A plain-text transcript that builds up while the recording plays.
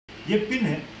ये पिन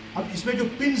है. अब इसमें जो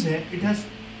पिन्स है, it has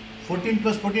 14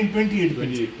 plus 14, 28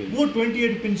 pins. वो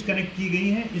 28 pins कनेक्ट की गई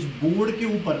हैं इस बोर्ड के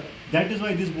ऊपर. That is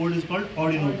why this board is called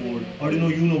Arduino board, Arduino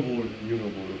Uno board. Uno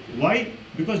board. Okay. Why?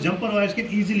 Because jumper wires can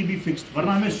easily be fixed.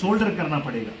 वरना हमें सोल्डर करना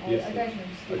पड़ेगा.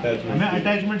 Attachments. हमें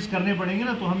अटैचमेंट्स करने पड़ेंगे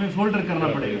ना, तो हमें सोल्डर करना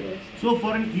पड़ेगा. So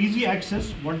for an easy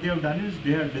access, what they have done is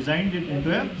they have designed it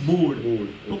into a board.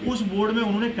 तो उस बोर्ड में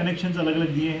उन्होंने कनेक्शंस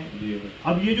अलग-अलग दिए हैं.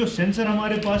 अब ये जो सेंसर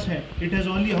हमारे पास है, it has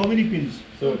only how many pins?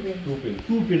 So 2 pins.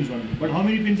 2 pins only. But how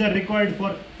many pins are required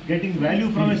for getting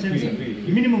value from a sensor?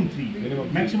 Minimum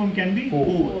 3. Maximum can be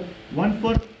 4. One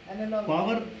for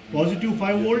power, positive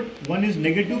 5 volt. One is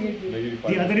negative.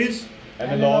 The other is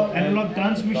analog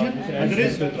transmission. Other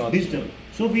is digital.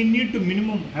 So we need to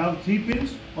minimum have 3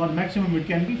 pins, or maximum it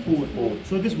can be 4.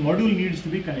 So this module needs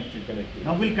to be connected.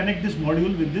 Now we'll connect this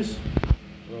module with this.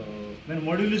 When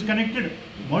module is connected,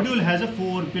 module has a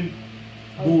 4 pin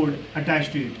board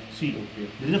attached to it. See,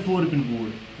 there is a 4 pin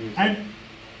board. And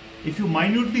if you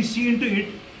minutely see into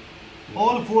it,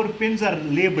 all 4 pins are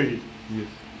labeled.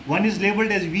 Yes. One is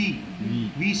labeled as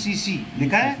VCC.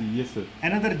 लिखा है? Yes sir.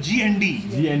 Another GND.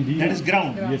 GND. That is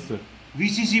ground. Yes sir.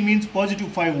 VCC means positive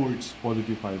 5 volts.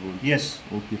 Positive 5 volts. Yes.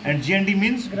 Okay sir. And GND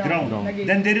means ground.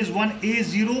 Then there is one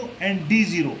A0 and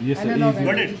D0. Yes sir.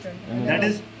 Got it? That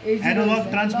is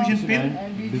analog transmission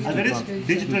pin. Other is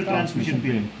digital transmission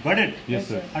pin. Got it? Yes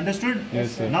sir. Understood?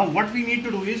 Yes sir. Now what we need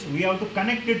to do is we have to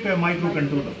connect it to a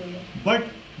microcontroller. But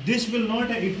this will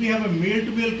not, if we have a male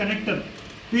to male connector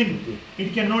pin,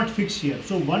 it cannot fix here.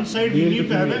 So one side we need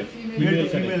to have a male to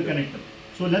female connector.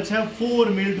 So let's have 4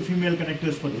 male to female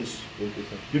connectors for this. Okay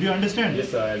sir. Did you understand? Yes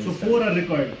sir, I understand. So 4 are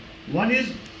required. One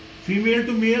is female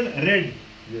to male red.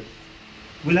 Yes.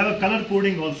 We'll have a color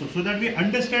coding also, so that we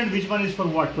understand which one is for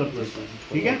what purpose.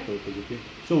 Okay?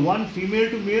 So one female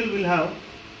to male will have,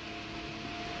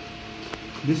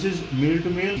 this is male to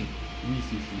male.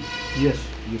 VCC. Yes.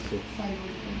 Yes sir.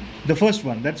 The first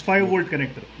one, that's 5 volt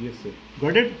connector. Yes sir.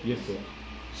 Got it? Yes sir.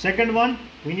 Second one,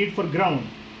 we need for ground.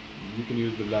 You can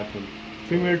use the black one.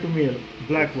 Female to male,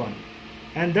 black one.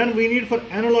 And then we need for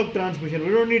analog transmission.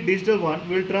 We don't need digital one,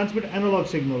 we'll transmit analog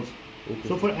signals. Okay.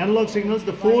 So for analog signals,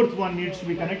 the 4th one needs to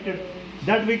be connected.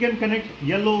 That we can connect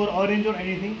yellow or orange or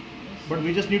anything, but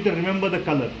we just need to remember the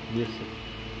color. Yes sir.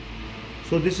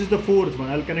 So this is the 4th one,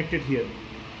 I'll connect it here.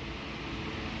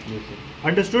 Yes sir.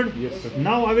 Understood? Yes sir.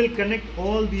 Now I will connect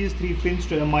all these 3 pins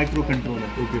to a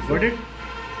microcontroller. Okay sir. Got it?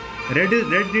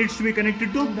 Red needs to be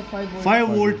connected to 5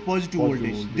 volt positive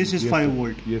voltage. This is 5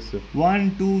 volt. Yes sir.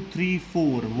 1, 2, 3,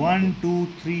 4. 1, 2,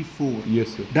 3, 4. Yes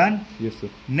sir. Done? Yes sir.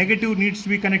 Negative needs to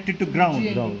be connected to ground.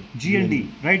 GND.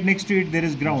 Right next to it there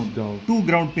is ground. 2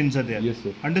 ground pins are there. Yes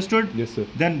sir. Understood? Yes sir.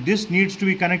 Then this needs to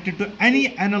be connected to any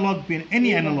analog pin.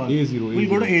 Any analog. A0. We'll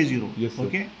go to A0. Yes sir.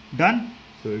 Okay? Done?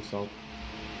 So it's out.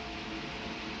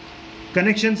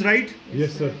 Connections right?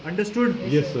 Yes sir. Understood?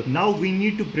 Yes sir. Now we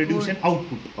need to produce an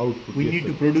output. Output. We need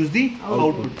to produce the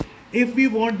output. If we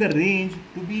want the range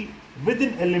to be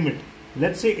within a limit,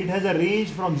 let's say it has a range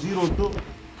from 0 to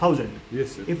 1000.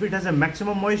 Yes sir. If it has a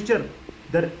maximum moisture,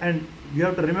 and you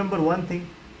have to remember one thing,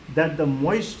 that the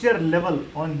moisture level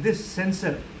on this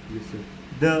sensor, Yes sir.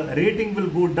 the rating will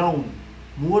go down.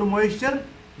 More moisture,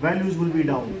 values will be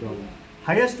down.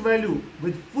 Highest value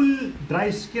with full dry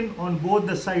skin on both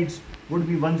the sides would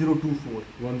be 1024.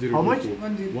 1024. How much?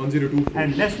 1024.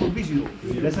 And less would be 0.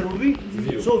 Lesser would be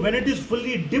 0. So when it is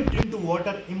fully dipped into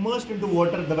water, immersed into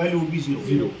water, the value would be 0.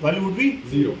 Value would be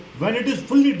 0. When it is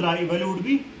fully dry, value would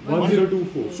be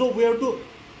 1024. So we have to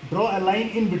draw a line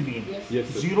in between. Yes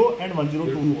sir. 0 and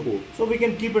 1024. So we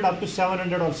can keep it up to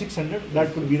 700 or 600.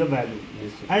 That could be the value.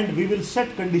 Yes sir. And we will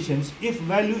set conditions. If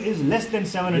value is less than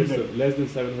 700, Yes sir. Less than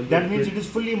 700. that means it is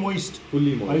fully moist.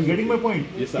 Fully moist. Are you getting my point?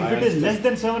 Yes sir. If it is less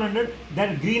than 700,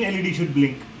 then green LED should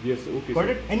blink. Yes sir. Okay Got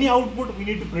sir. it? Any output we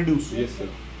need to produce. Yes sir.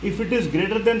 If it is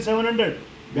greater than 700,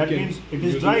 that means it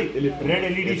is use dry. the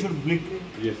Red LED should blink.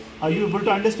 Yes. Are you able to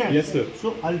understand? Yes sir.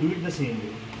 So I'll do it the same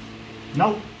way.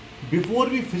 Now, before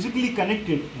we physically connect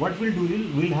it, what we'll do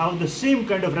is we'll have the same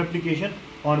kind of replication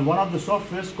on one of the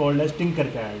softwares called as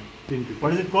Tinkercad.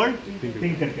 What is it called?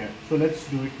 Tinkercad. So let's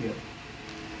do it here.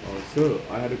 Sir,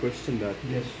 I had a question that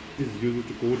Yes. is used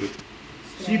to code it.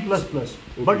 C++.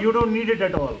 But you don't need it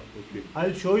at all. Okay.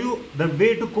 I'll show you the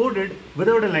way to code it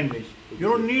without a language. You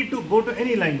don't need to go to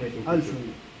any language. I'll show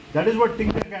you. That is what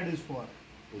Tinkercad is for.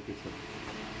 Okay sir.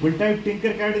 We'll type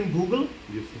Tinkercad in Google.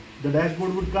 Yes sir. The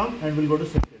dashboard would come and we'll go to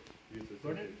circuit. Yes sir.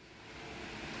 Got it?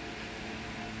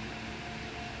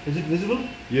 Is it visible?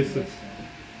 Yes sir.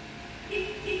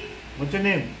 What's your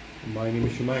name? My name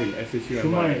is Shumail.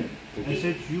 Shumail.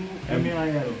 Okay.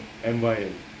 SHUMAIL.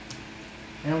 MYL.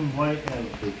 MYL.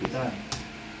 Okay. Done.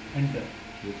 Enter.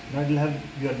 Yes. That will have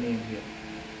your name here.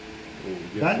 Oh,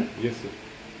 yes, Done? sir. Yes, sir.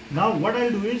 Now what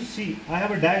I'll do is, see, I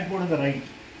have a dashboard on the right.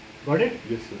 Got it?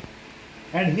 Yes, sir.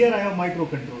 And here I have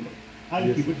microcontroller. I'll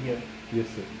Yes, keep sir. it here. Yes,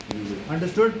 sir. You will.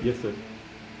 Understood? Yes, sir.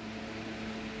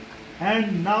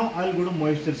 And now I'll go to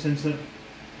moisture sensor.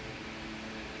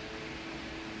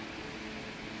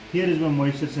 Here is my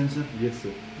moisture sensor. Yes,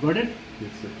 sir. Got it?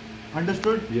 Yes, sir.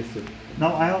 Understood? Yes, sir.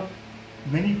 Now I have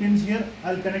many pins here.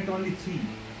 I'll connect only 3.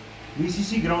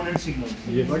 VCC, ground and signals.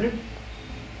 Yes. Got it?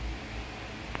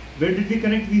 Where did we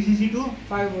connect VCC to?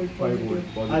 5 volt 5 positive.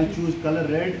 volt positive. I'll choose color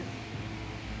red.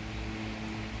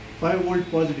 5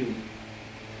 volt positive.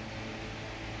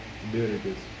 There it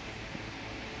is.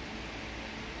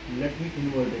 Let me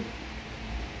invert it.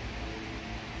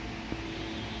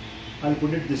 I'll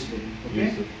put it this way. Okay?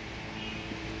 Yes, sir.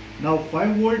 Now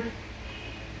 5 volt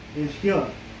is here.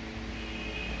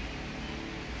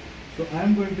 So I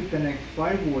am going to connect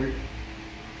 5 volt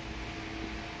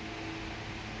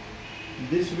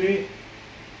this way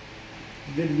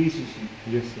with VCC.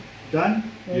 Yes, sir. Done?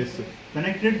 Yes, sir.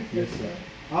 Connected? Yes, sir.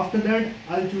 After that,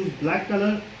 I'll choose black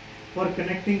color for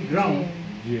connecting ground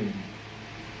GM.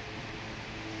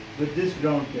 with this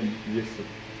ground pin. Yes, sir.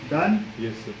 Done?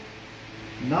 Yes, sir.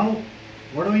 Now,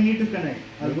 what do I need to connect?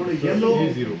 I'll go to Sir, yellow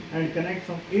A0. and connect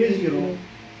from A0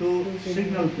 to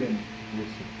signal pin. Yes,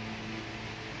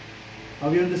 sir. Are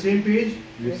we on the same page?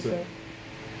 Yes, sir.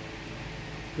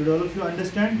 Did all of you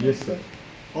understand? Yes, sir.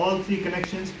 All 3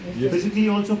 connections. Yes. Physically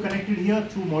also connected here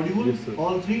through module. Yes, sir.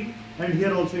 All 3, and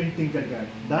here also in Tinkercad.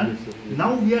 Done? Yes, sir. Yes.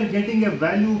 Now we are getting a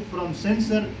value from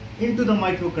sensor into the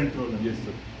microcontroller. Yes,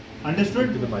 sir.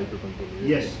 Understood? To the microcontroller.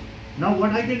 Yes. Now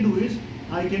what I can do is,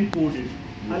 I can code it.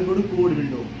 I'll go to code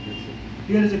window. Yes, sir.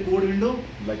 Here is a code window.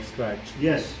 Like scratch.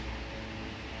 Yes.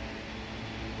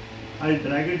 I'll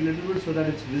drag it a little bit so that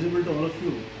it's visible to all of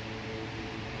you.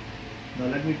 Now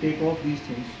let me take off these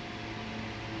things.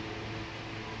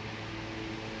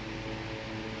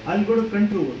 I'll go to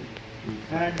control,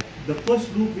 and the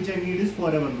first loop which I need is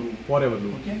forever loop. Forever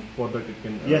loop. Okay. For that it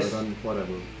can Yes. run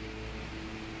forever.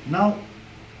 Now,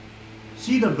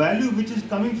 see, the value which is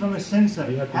coming from a sensor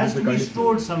We have to has use to the be conditional.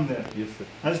 stored somewhere. Yes, sir.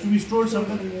 Has to be stored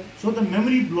somewhere. So the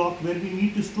memory block where we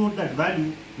need to store that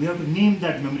value, we have to name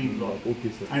that memory block, Okay,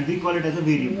 sir. and we call it as a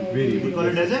variable. Variable. We call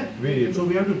it as a Variable. So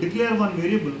we have to declare one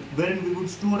variable wherein we would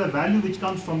store a value which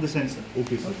comes from the sensor.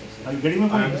 Okay, sir. Are you getting my I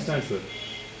point? understand, sir.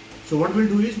 So what we'll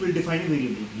do is we'll define a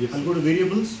variable. Yes, I'll sir. go to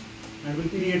variables and we'll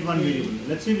create one variable.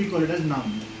 Let's say we call it as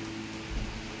num.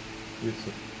 Yes,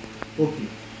 sir. Okay.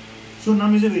 So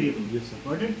num is a variable. Yes, sir.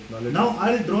 Got it? Now let's-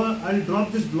 Now I'll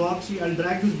drop this block. See, I'll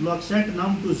drag this block, set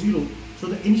num to 0. So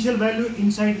the initial value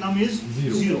inside num is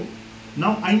Zero. 0.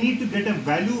 Now I need to get a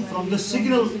value from the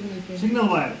signal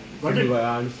wire. Got it? Signal wire,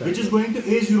 I understand, Which is sir. going to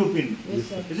A0 pin. Yes,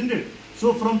 sir. Isn't it?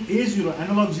 So from A0,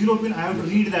 analog 0 pin, I have to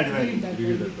read that value.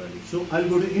 Read that value. So I'll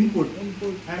go to input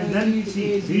Input. and then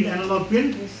see, read analog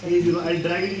pin Yes, sir. A0. I'll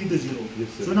drag it into 0. Yes,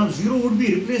 sir. So now 0 would be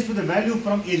replaced with a value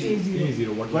from A0.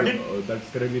 A0. What Got is it?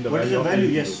 that's currently the What is value the of value?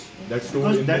 A0. Yes. That's stored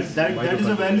Because in that this is a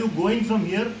microcontroller. value going from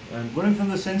here, And- going from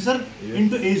the sensor Yes.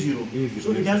 into A0. A0,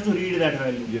 So it yes. has to read that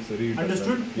value. Yes, sir. Read that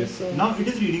Understood? value. Yes, sir. Now it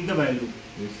is reading the value.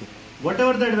 Yes, sir.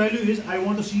 Whatever that value is, I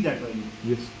want to see that value.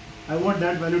 Yes. I want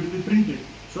that value to be printed.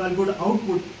 So I'll go to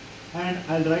output and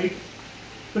I'll write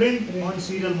print on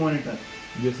serial monitor.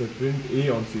 Yes, sir. Print A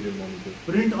on serial monitor.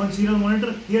 Print on serial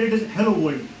monitor. Here it is hello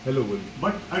world. Hello world.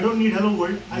 But I don't need hello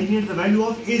world. I need the value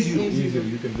of A0.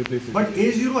 A0. You can replace it. But with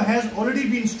A0 has already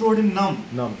been stored in num.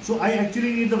 num. So I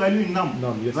actually need the value in num.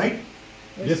 Num, yes, Right?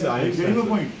 Yes, sir. I Are you understand, getting my sir.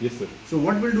 point? Yes, sir. So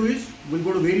what we'll do is we'll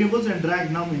go to variables and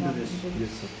drag num into this. Yes,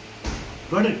 sir.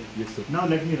 Got it? Yes, sir. Now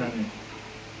let me run it.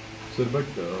 Sir, but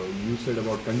you said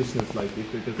about conditionals, like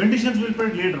if it is. Conditions we'll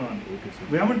put later on. Okay, sir.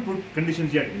 We haven't put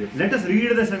conditions yet. Yes. Let us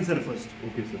read the sensor first.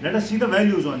 Okay, sir. Let us see the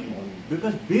values only.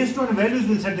 Because based on values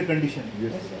we'll set the condition.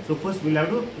 Yes, Yes, sir. sir. So first we'll have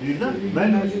to read the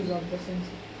Values values. of the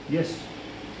sensor. Yes.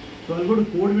 So I'll go to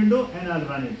code window and I'll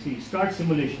run it. See, start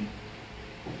simulation.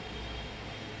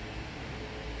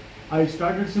 I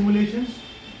started simulations.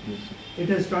 Yes, sir. It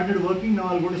has started working. Now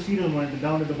I'll go to serial monitor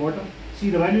down at the bottom. See,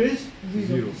 the value is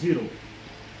Zero. 0.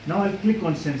 Now I'll click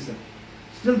on sensor.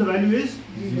 Still the value is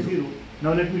Zero. 0.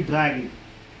 Now let me drag it.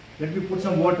 Let me put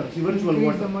some water. See, virtual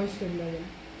Increase the water. moisture level.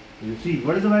 Yes. See,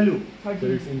 what is the value? Sir,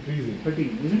 30. it's increasing.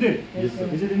 13, isn't it? Yes, sir.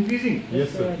 Is it increasing?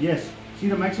 Yes, sir. Yes. See,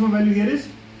 the maximum value here is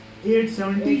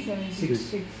 876.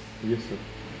 876. Yes, sir.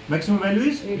 Maximum value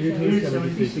is 876.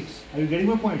 876. Are you getting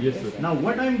my point? Yes, Yes, sir. sir. Now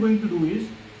what I am going to do is,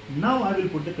 now I will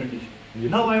put the condition.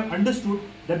 Yes, Now sir. I have understood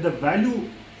that the value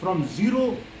from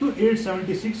 0 to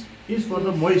 876 is for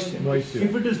the moisture.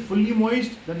 If it is fully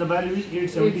moist, then the value is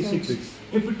 876.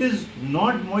 If it is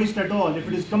not moist at all, if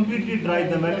it is completely dry,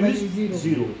 the value is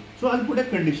 0. So I'll put a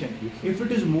condition. If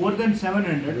it is more than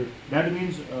 700, that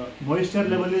means moisture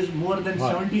level is more than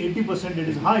 70-80%, it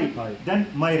is high, then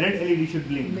my red LED should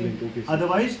blink.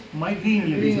 Otherwise, my green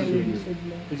LED should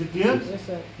blink. Is it clear? Yes,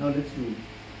 sir. Now let's do it.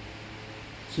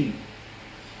 See.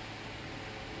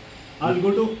 I'll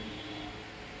go to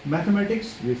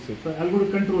mathematics. Yes, sir. So I'll go to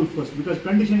control first because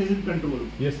condition is in control.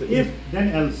 Yes, sir. If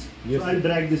then else. Yes, so I'll sir.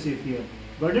 drag this if here.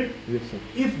 Got it? Yes, sir.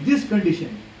 If this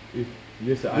condition,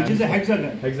 Yes, sir. which is a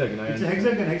hexagon. Hexagon. It's a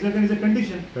hexagon. Hexagon is a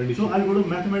condition. Condition. So I'll go to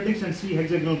mathematics and see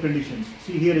hexagonal conditions.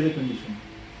 See, here is a condition.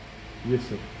 Yes,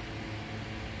 sir.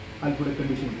 I'll put a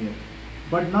condition here.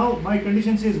 But now my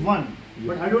condition says 1. Yes.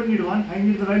 But I don't need 1. I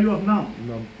need the value of num.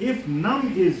 Num. If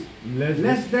num is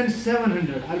less than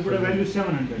 700, I'll put a value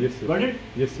 700. Yes, sir. Got it?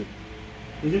 Yes, sir.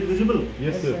 Is it visible?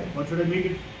 Yes, Yes, sir. sir. Or should I make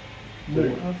it Sir,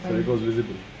 more? sir, it was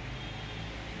visible.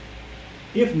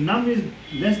 If num is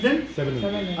less than,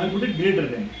 700. I'll put it greater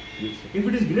than. Yes, sir. If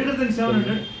it is greater than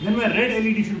 700, then my red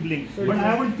LED should blink. So But it's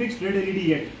I haven't fixed red LED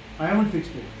yet. I haven't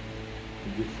fixed it.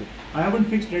 Yes, sir. I haven't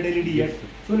fixed red LED yet. Yes, sir.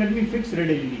 So let me fix red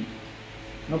LED.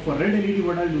 Now for red LED,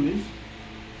 what I'll do is,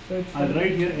 Search I'll for-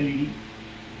 write here LED.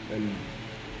 And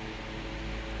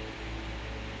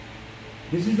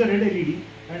This is the red LED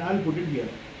and I'll put it here.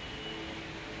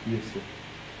 yes, sir.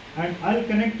 And I'll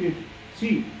connect it.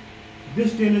 See,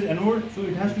 this tail is anode, so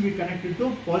it has to be connected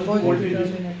to positive Positive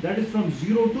voltage. terminal. That is from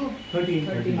 0 to 13.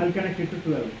 13. I'll connect it to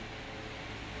 12.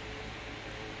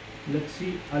 Let's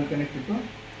see, I'll connect it to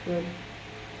 12.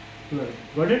 12.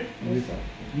 Got it? Yes, sir.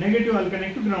 Negative, I'll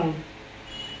connect to ground.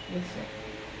 Yes, sir.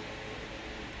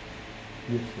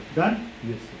 Yes, sir. Done?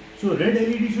 Yes, sir. So red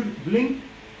LED should blink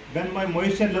when my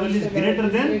moisture level is greater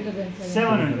than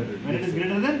 700. When it is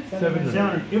greater than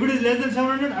 700. If it is less than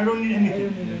 700, I don't need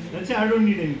anything. Yes. Let's say I don't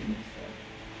need anything.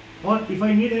 Or if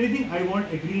I need anything, I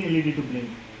want a green LED to blink.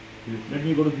 Yes, sir. Let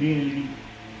me go to green LED.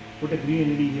 Put a green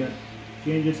LED here.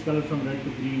 Change its color from red to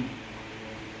green.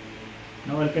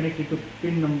 Now I'll connect it to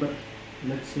pin number,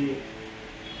 let's say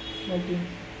 13.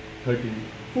 13.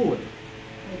 4. Okay.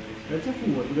 Let's say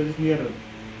 4 because it's nearer.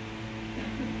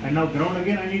 And now ground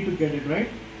again, I need to get it, right?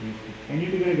 Yes, sir. I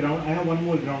need to get a ground. I have one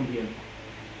more ground here.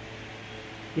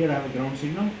 Here I have a ground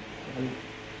signal. I'll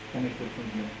connect it from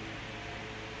here.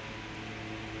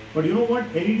 But you know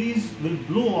what? LEDs will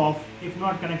blow off if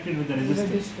not connected with the resistor.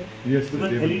 Register. Yes, sir.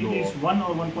 Because They will LED blow is off. 1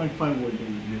 or 1.5 volt.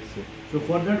 Yes, sir. So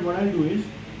for that, what I'll do is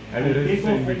Add a I'll take resistor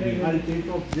in off, between. I'll take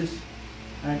off this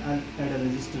and I'll add a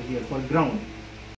resistor here for ground.